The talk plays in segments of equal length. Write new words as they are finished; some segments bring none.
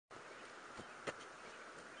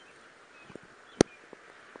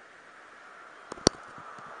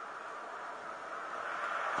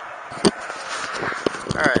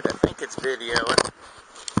it's videoing.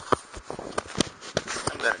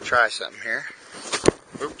 I'm going to try something here.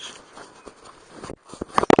 Oops.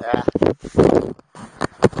 Ah.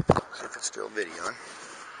 See if it's still videoing.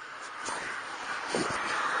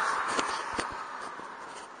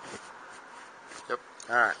 Yep.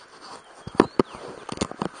 Alright.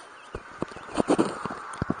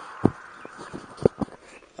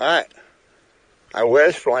 Alright. I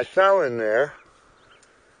wedged my thumb in there,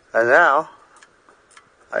 and now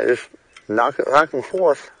I just knock it back and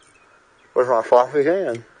forth with my floppy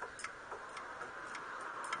hand.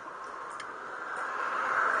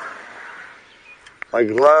 My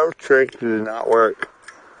glove trick did not work.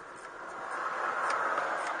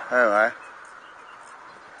 Anyway,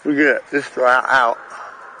 we get this route out.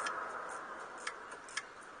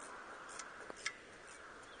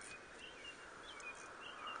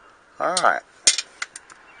 Alright.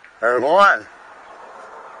 There's one.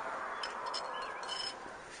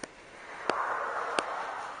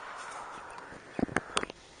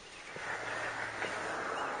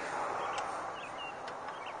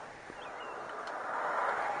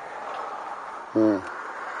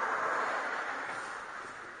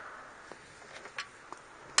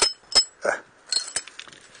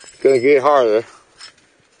 Gonna get harder.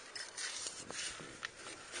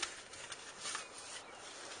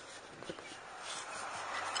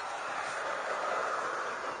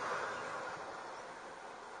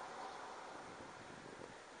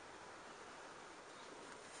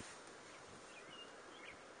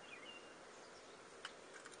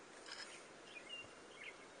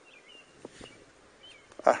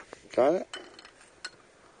 Got it?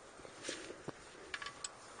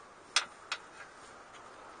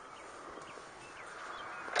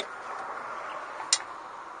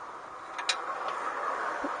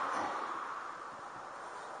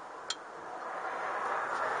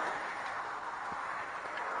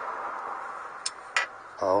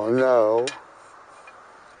 Oh no.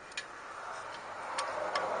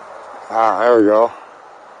 Ah, there we go.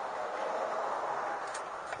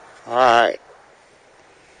 Alright.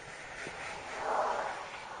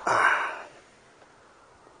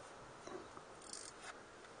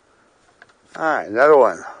 Alright, another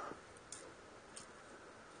one.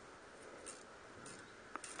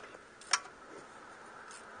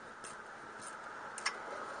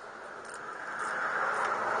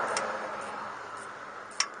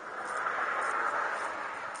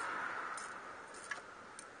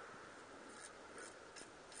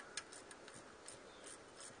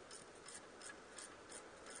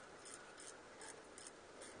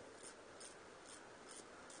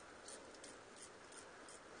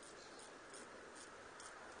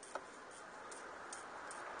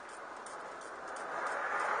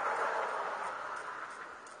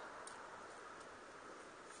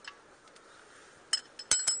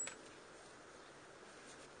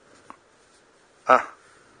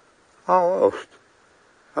 Almost.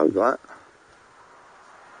 I got it.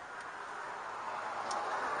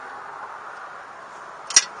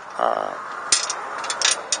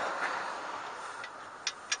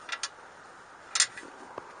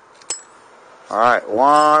 Alright,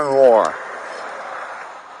 one more.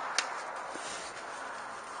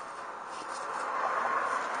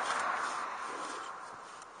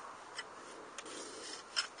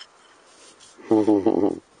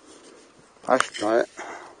 That's got it.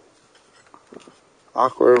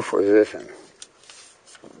 Awkward position.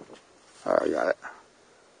 I got it.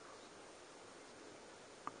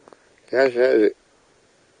 Yes, that's it.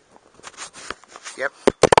 Yep.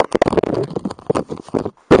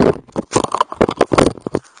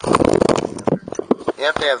 You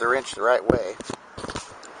have to have the wrench the right way.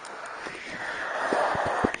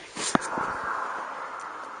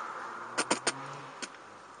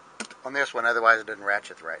 On this one, otherwise it doesn't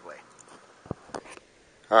ratchet the right way.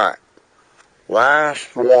 Alright.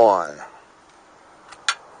 Last one.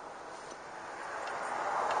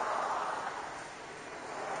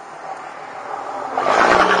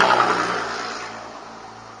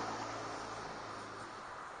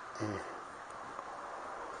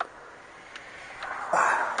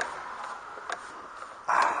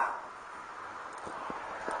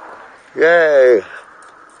 Yay!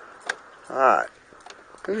 Alright.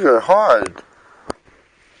 These are hard.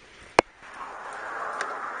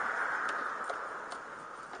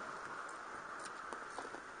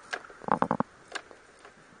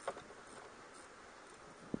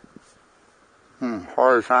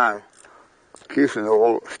 Hard time keeping the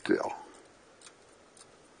rope still.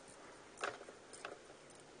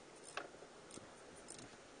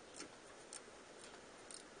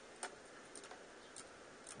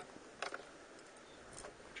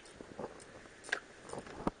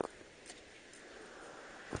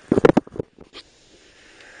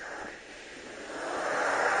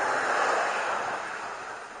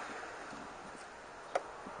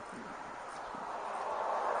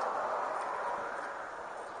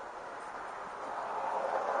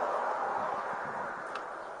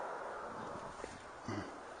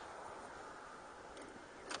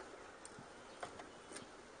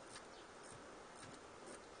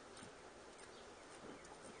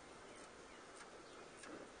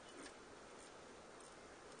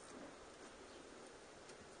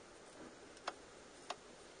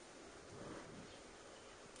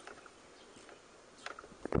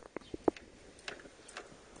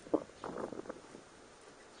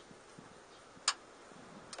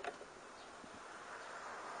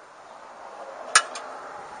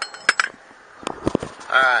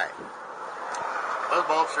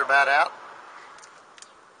 bolts are about out.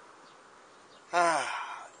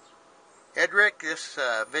 Edric, this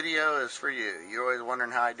video is for you. You're always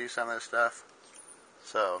wondering how I do some of this stuff.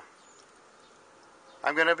 So,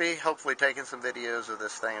 I'm going to be hopefully taking some videos of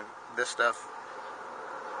this stuff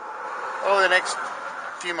over the next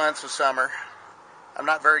few months of summer. I'm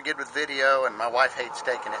not very good with video, and my wife hates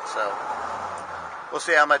taking it, so we'll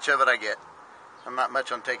see how much of it I get. I'm not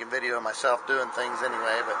much on taking video of myself doing things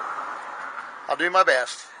anyway, but I'll do my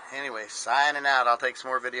best. Anyway, signing out. I'll take some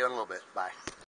more video in a little bit. Bye.